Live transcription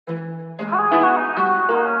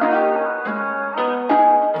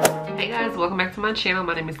welcome back to my channel.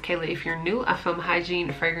 My name is Kayla. If you're new, I film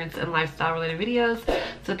hygiene, fragrance, and lifestyle related videos.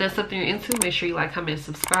 So if that's something you're into, make sure you like, comment, and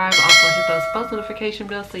subscribe. Also hit those post notification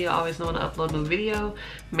bells so you always know when I upload a new video.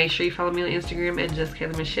 Make sure you follow me on Instagram at just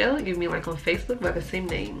Kayla Michelle. Give me a like on Facebook by the same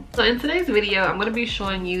name. So in today's video, I'm going to be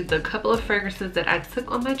showing you the couple of fragrances that I took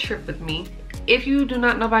on my trip with me. If you do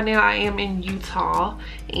not know by now, I am in Utah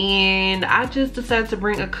and I just decided to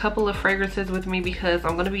bring a couple of fragrances with me because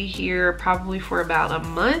I'm going to be here probably for about a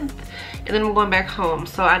month and then I'm going back home.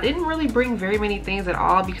 So I didn't really bring very many things at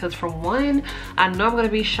all because for one, I know I'm going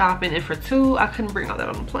to be shopping, and for two, I couldn't bring all that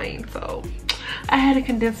on the plane. So I had to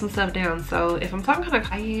condense some stuff down. So if I'm talking kind of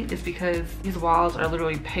quiet, it's because these walls are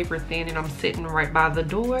literally paper thin and I'm sitting right by the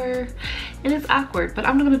door and it's awkward, but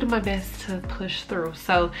I'm gonna do my best to push through.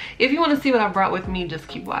 So if you want to see what I brought with me, just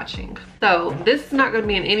keep watching. So this is not going to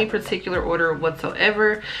be in any particular order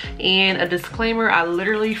whatsoever, and a disclaimer, I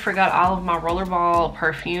literally forgot all of my rollerball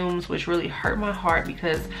perfumes, which really hurt my heart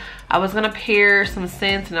because I was gonna pair some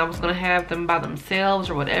scents and I was gonna have them by themselves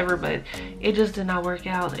or whatever, but it just did not work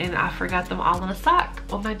out and I forgot them all in a sock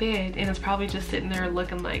on my bed, and it's probably just sitting there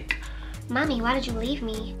looking like, Mommy, why did you leave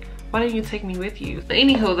me? Why didn't you take me with you? But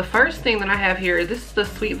anywho, the first thing that I have here, this is the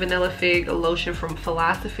Sweet Vanilla Fig lotion from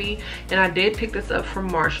Philosophy, and I did pick this up from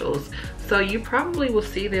Marshall's. So you probably will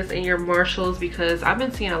see this in your Marshall's because I've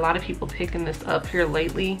been seeing a lot of people picking this up here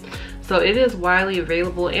lately. So it is widely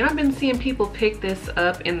available, and I've been seeing people pick this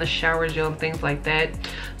up in the shower gel and things like that.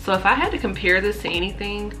 So if I had to compare this to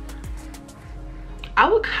anything, I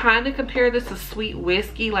would kind of compare this to Sweet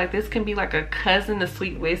Whiskey. Like this can be like a cousin to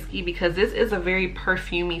Sweet Whiskey because this is a very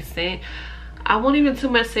perfumey scent. I won't even too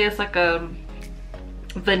much say it's like a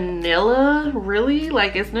vanilla, really.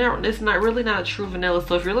 Like it's not really not a true vanilla.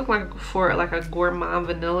 So if you're looking for like a gourmand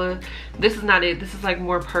vanilla, this is not it. This is like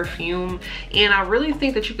more perfume, and I really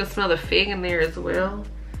think that you can smell the fig in there as well.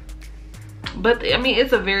 But I mean,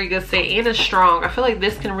 it's a very good scent and it's strong. I feel like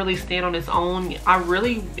this can really stand on its own.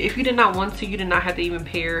 If you did not want to, you did not have to even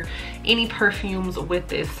pair any perfumes with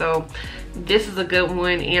this. So this is a good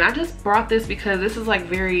one, and I just brought this because this is like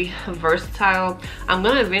very versatile. I'm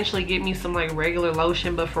gonna eventually get me some like regular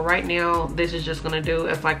lotion, but for right now, this is just gonna do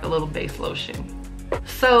as like a little base lotion.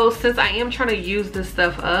 So since I am trying to use this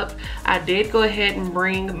stuff up, I did go ahead and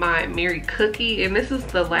bring my Mary Cookie, and this is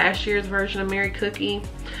the last year's version of Mary Cookie.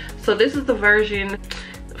 So this is the version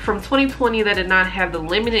from 2020 that did not have the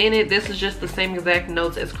lemon in it. This is just the same exact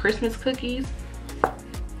notes as Christmas cookies.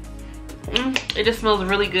 It just smells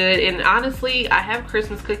really good, and honestly, I have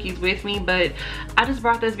Christmas cookies with me, but I just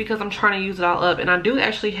brought this because I'm trying to use it all up, and I do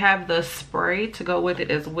actually have the spray to go with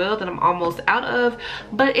it as well that I'm almost out of,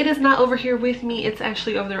 but it is not over here with me. It's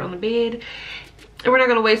actually over there on the bed, and we're not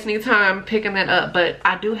gonna waste any time picking that up. But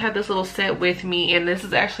I do have this little scent with me, and this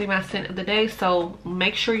is actually my scent of the day, so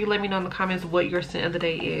make sure you let me know in the comments what your scent of the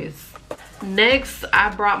day is. Next, I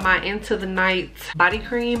brought my Into the Night body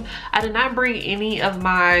cream. I did not bring any of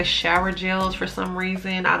my shower gels for some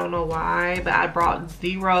reason. I don't know why, but I brought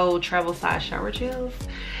 0 travel size shower gels,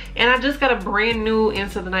 and I just got a brand new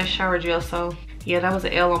Into the Night shower gel. So yeah, that was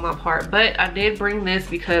an L on my part, but I did bring this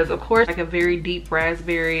because of course like a very deep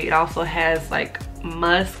raspberry. It also has like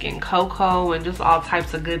musk and cocoa and just all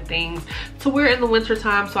types of good things to wear in the winter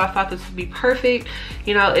time. So I thought this would be perfect,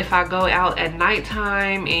 you know, if I go out at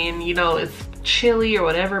nighttime and you know it's chilly or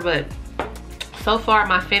whatever. But so far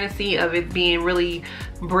my fantasy of it being really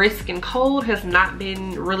brisk and cold has not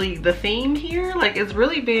been really the theme here. Like it's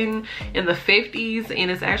really been in the 50s, and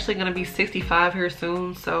it's actually going to be 65 here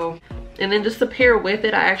soon. So, and then just to pair with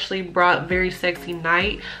it, I actually brought Very Sexy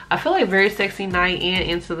Night. I feel like Very Sexy Night and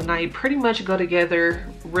Into the Night pretty much go together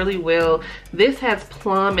really well. This has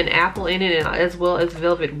plum and apple in it, and as well as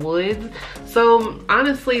velvet woods. So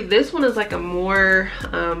honestly, this one is like a more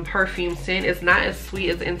perfume scent. It's not as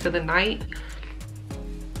sweet as Into the Night,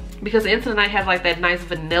 because Into the Night has like that nice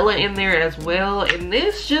vanilla in there as well, and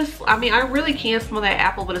this just, I mean, I really can't smell that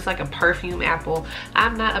apple, but it's like a perfume apple.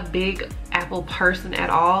 I'm not a big apple person at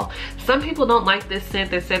all. Some people don't like this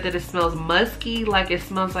scent. They said that it smells musky, like it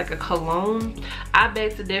smells like a cologne. I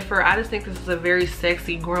beg to differ. I just think this is a very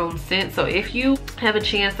sexy grown scent. So if you have a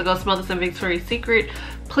chance to go smell this in Victoria's Secret,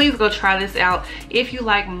 please go try this out. If you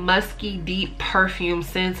like musky, deep perfume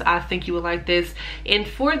scents, I think you would like this. And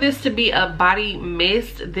for this to be a body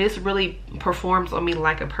mist, this really performs on me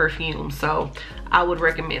like a perfume. So I would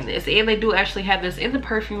recommend this. And they do actually have this in the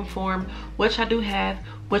perfume form, which I do have,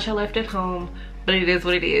 which I left at home. but it is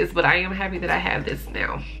what it is. But I am happy that I have this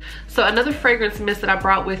now. So another fragrance mist that I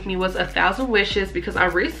brought with me was 1,000 Wishes, because I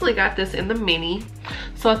recently got this in the mini.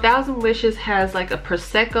 So 1,000 Wishes has like a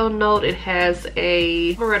Prosecco note. It has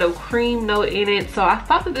a amaretto cream note in it. So I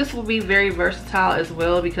thought that this would be very versatile as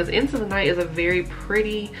well, because Into the Night is a very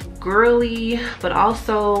pretty, girly, but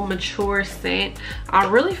also mature scent. I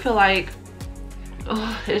really feel like,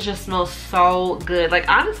 oh, it just smells so good. Like,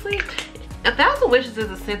 honestly, 1,000 Wishes is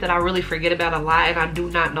a scent that I really forget about a lot, and I do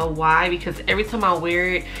not know why, because every time I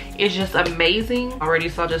wear it, it's just amazing already.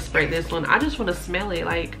 So I'll just spray this one. I just want to smell it.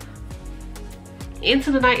 Like,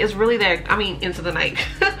 Into the Night is really their, I mean, Into the Night.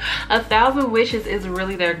 1,000 Wishes is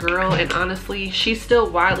really their girl, and honestly, she's still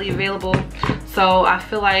widely available. So I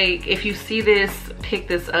feel like if you see this, pick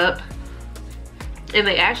this up. And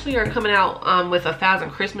they actually are coming out with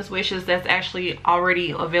 1,000 Christmas Wishes that's actually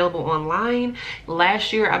already available online.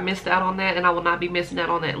 Last year I missed out on that, and I will not be missing out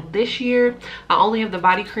on that this year. I only have the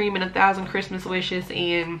body cream and 1,000 Christmas Wishes,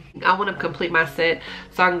 and I want to complete my set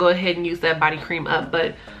so I can go ahead and use that body cream up.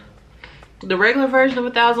 But the regular version of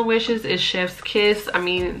 1,000 Wishes is Chef's Kiss. I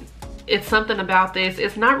mean, it's something about this.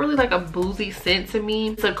 It's not really like a boozy scent to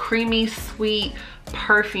me. It's a creamy, sweet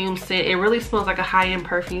perfume scent. It really smells like a high-end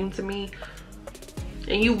perfume to me.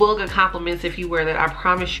 And you will get compliments if you wear that, I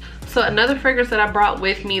promise you. So another fragrance that I brought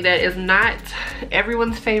with me that is not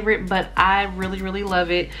everyone's favorite, but I really, really love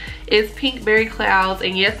it, is Pink Berry Clouds.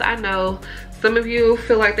 And yes, I know some of you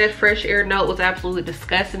feel like that fresh air note was absolutely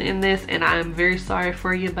disgusting in this, and I am very sorry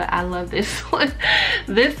for you, but I love this one.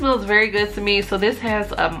 This smells very good to me. So this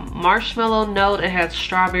has a marshmallow note, it has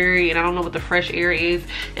strawberry, and I don't know what the fresh air is.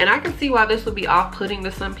 And I can see why this would be off-putting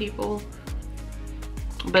to some people.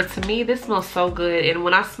 But to me, this smells so good. And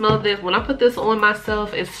when I smell this, when I put this on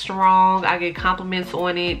myself, it's strong. I get compliments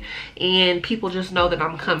on it, and people just know that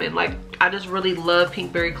I'm coming. Like, I just really love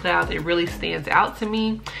Pink Berry Clouds. It really stands out to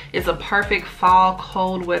me. It's a perfect fall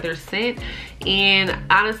cold weather scent. And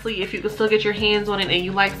honestly, if you can still get your hands on it and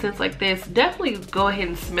you like scents like this, definitely go ahead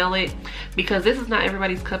and smell it, because this is not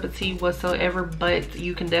everybody's cup of tea whatsoever, but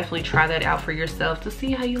you can definitely try that out for yourself to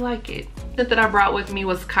see how you like it. The scent that I brought with me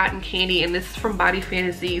was Cotton Candy, and this is from Body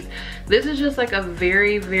Fantasies. This is just like a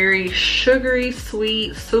very, very sugary,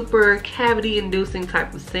 sweet, super cavity inducing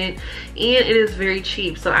type of scent, and it is very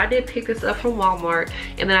cheap. So I did pick this up from Walmart,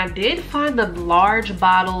 and then I did find the large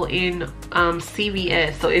bottle in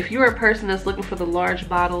CVS. So if you're a person that's looking for the large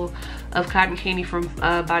bottle of Cotton Candy from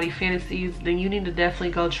Body Fantasies, then you need to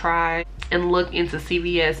definitely go try and look into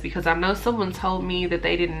CVS, because I know someone told me that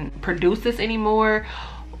they didn't produce this anymore,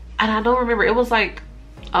 and I don't remember, it was like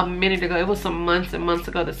a minute ago, it was some months and months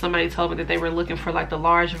ago that somebody told me that they were looking for like the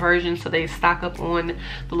large version, so they stock up on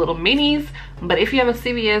the little minis. But if you have a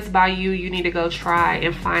CVS by you, you need to go try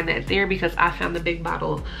and find that there, because I found the big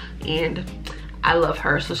bottle and I love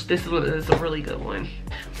her. So this is a really good one.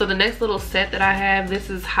 So the next little set that I have, this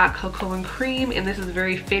is Hot Cocoa and Cream, and this is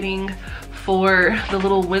very fitting for the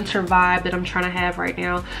little winter vibe that I'm trying to have right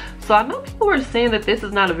now. So I know people were saying that this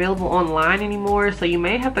is not available online anymore, so you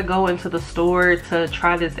may have to go into the store to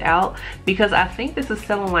try this out, because I think this is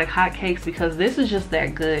selling like hotcakes, because this is just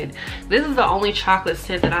that good. This is the only chocolate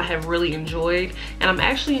scent that I have really enjoyed, and I'm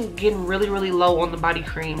actually getting really, really low on the body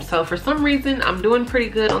cream. So for some reason, I'm doing pretty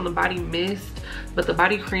good on the body mist, but the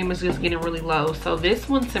body cream is just getting really low. So this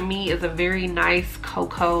one to me is a very nice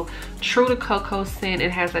cocoa, true to cocoa scent.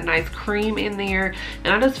 It has a nice cream in there,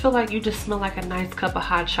 and I just feel like you just smell like a nice cup of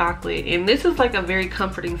hot chocolate. And this is like a very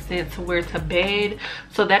comforting scent to wear to bed,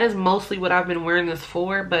 so that is mostly what I've been wearing this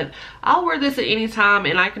for. But I'll wear this at any time,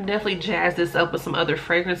 and I can definitely jazz this up with some other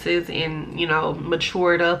fragrances and, you know,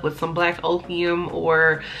 mature it up with some black opium,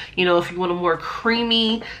 or, you know, if you want a more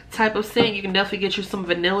creamy type of scent, you can definitely get you some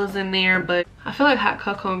vanillas in there. But I feel like Hot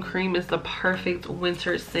Cocoa and Cream is the perfect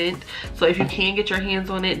winter scent. So if you can get your hands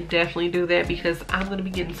on it, definitely do that, because I'm going to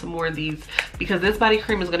be getting some more of these, because this body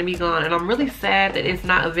cream is going to be gone. And I'm really sad that it's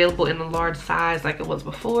not available in the large size like it was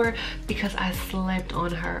before, because I slept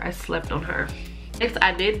on her. I slept on her. Next,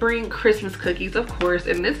 I did bring Christmas cookies, of course,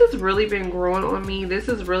 and this has really been growing on me. This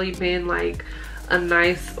has really been like a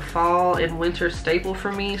nice fall and winter staple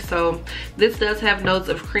for me. So this does have notes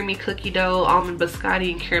of creamy cookie dough, almond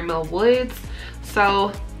biscotti, and caramel woods.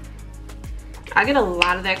 So I get a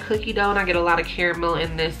lot of that cookie dough, and I get a lot of caramel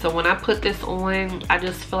in this. So when I put this on, I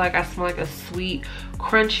just feel like I smell like a sweet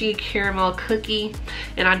crunchy caramel cookie,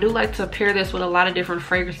 and I do like to pair this with a lot of different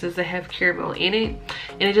fragrances that have caramel in it,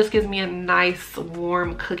 and it just gives me a nice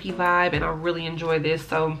warm cookie vibe, and I really enjoy this.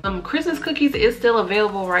 So Christmas cookies is still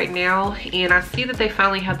available right now, and I see that they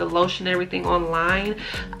finally have the lotion and everything online.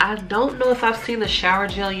 I don't know if I've seen the shower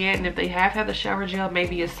gel yet, and if they have had the shower gel,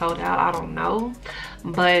 maybe it's sold out, I don't know.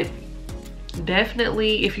 But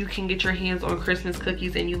definitely, if you can get your hands on Christmas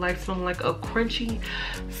cookies and you like something like a crunchy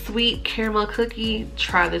sweet caramel cookie,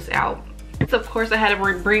 try this out. So of course I had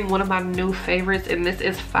to bring one of my new favorites, and this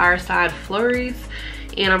is Fireside Flurries,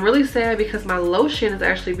 and I'm really sad because my lotion is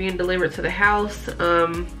actually being delivered to the house.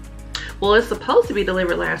 Well, it's supposed to be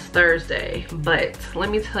delivered last Thursday, but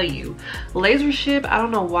let me tell you, Laser Ship, I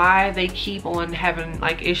don't know why they keep on having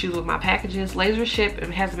like issues with my packages. Laser Ship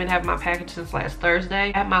hasn't been having my package since last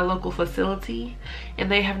Thursday at my local facility,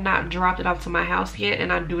 and they have not dropped it off to my house yet,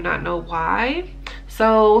 and I do not know why.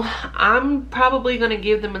 So I'm probably gonna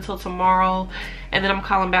give them until tomorrow, and then I'm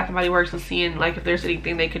calling Bath and Body Works and seeing like if there's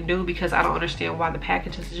anything they can do, because I don't understand why the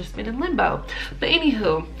package has just been in limbo. But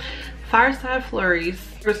anywho, Fireside Flurries.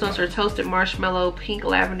 First notes are toasted marshmallow, pink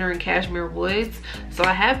lavender, and cashmere woods. So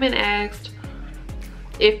I have been asked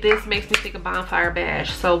if this makes me think of Bonfire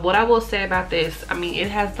Bash. So what I will say about this, I mean,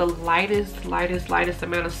 it has the lightest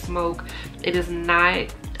amount of smoke. It is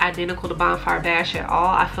not identical to Bonfire Bash at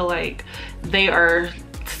all. I feel like they are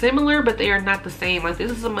similar, but they are not the same. Like,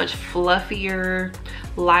 this is a much fluffier,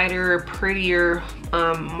 lighter, prettier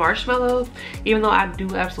marshmallow, even though I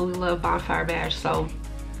do absolutely love Bonfire Bash. So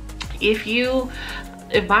if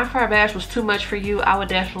Bonfire Bash was too much for you, I would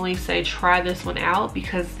definitely say try this one out,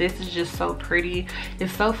 because this is just so pretty.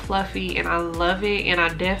 It's so fluffy and I love it, and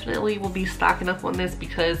I definitely will be stocking up on this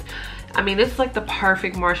because I mean, this is like the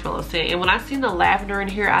perfect marshmallow scent. And when I seen the lavender in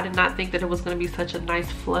here, I did not think that it was going to be such a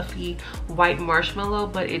nice fluffy white marshmallow,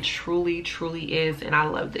 but it truly is, and I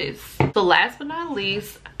love this. So last but not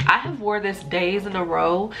least, I have wore this days in a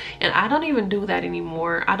row, and I don't even do that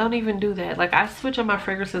anymore. I don't even do that. Like, I switch up my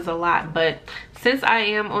fragrances a lot, but since I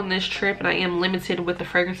am on this trip and I am limited with the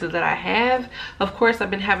fragrances that I have, of course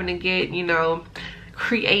I've been having to get, you know,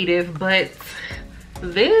 creative. But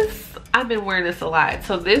this, I've been wearing this a lot.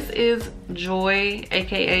 So this is Joy,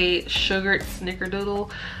 aka Sugared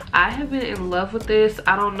Snickerdoodle. I have been in love with this.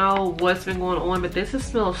 I don't know what's been going on, but this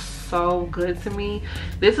smells so good to me.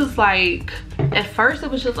 This is like, at first it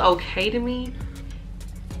was just okay to me,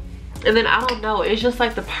 and then I don't know, it's just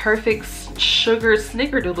like the perfect sugar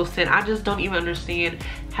snickerdoodle scent. I just don't even understand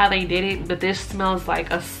how they did it, but this smells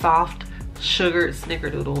like a soft sugared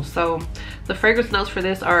snickerdoodle. So the fragrance notes for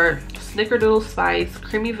this are snickerdoodle spice,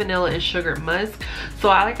 creamy vanilla, and sugared musk. So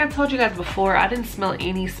like I told you guys before, I didn't smell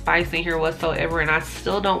any spice in here whatsoever, and I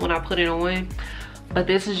still don't when I put it on. But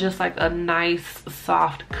this is just like a nice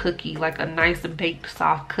soft cookie, like a nice baked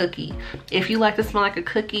soft cookie. If you like to smell like a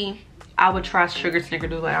cookie, I would try Sugared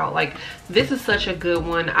Snickerdoodle out. Like, this is such a good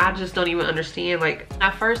one. I just don't even understand. Like,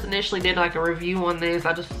 I first initially did like a review on this.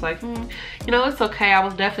 I just was like, you know, it's okay. I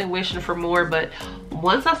was definitely wishing for more, but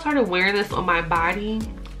once I started wearing this on my body,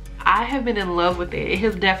 I have been in love with it. It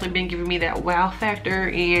has definitely been giving me that wow factor,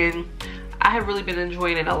 and I have really been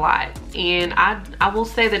enjoying it a lot. And I will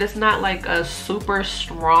say that it's not like a super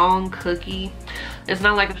strong cookie. It's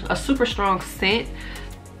not like a super strong scent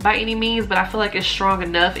by any means, but I feel like it's strong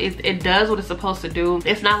enough. It does what it's supposed to do.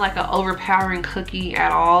 It's not like an overpowering cookie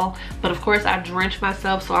at all, but of course I drench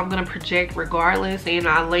myself, so I'm gonna project regardless, and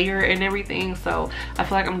I layer and everything, so I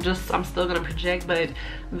feel like I'm still gonna project. But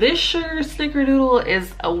this Sugar Snickerdoodle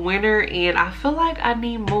is a winner, and I feel like I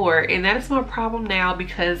need more, and that is my problem now,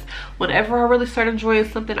 because whenever I really start enjoying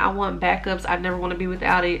something, I want backups. I never want to be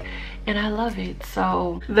without it, and I love it.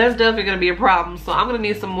 So that's definitely gonna be a problem. So I'm gonna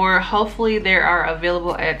need some more. Hopefully they are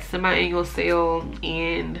available at semi-annual sale,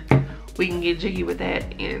 and we can get jiggy with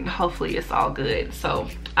that, and hopefully it's all good. So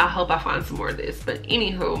I hope I find some more of this. But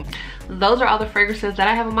anywho, those are all the fragrances that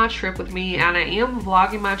I have on my trip with me, and I am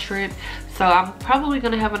vlogging my trip, so I'm probably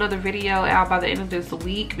gonna have another video out by the end of this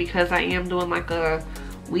week, because I am doing like a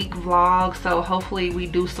week vlog. So hopefully we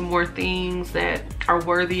do some more things that are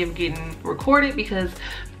worthy of getting recorded, because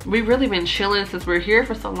we've really been chilling since we're here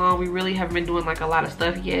for so long. We really haven't been doing like a lot of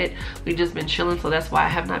stuff yet. We've just been chilling, so that's why I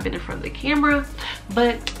have not been in front of the camera.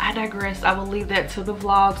 But I digress. I will leave that to the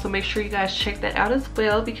vlog, so make sure you guys check that out as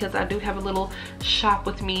well, because I do have a little shop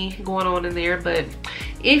with me going on in there. But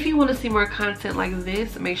if you want to see more content like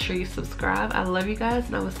this, make sure you subscribe. I love you guys,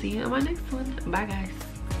 and I will see you in my next one. Bye guys.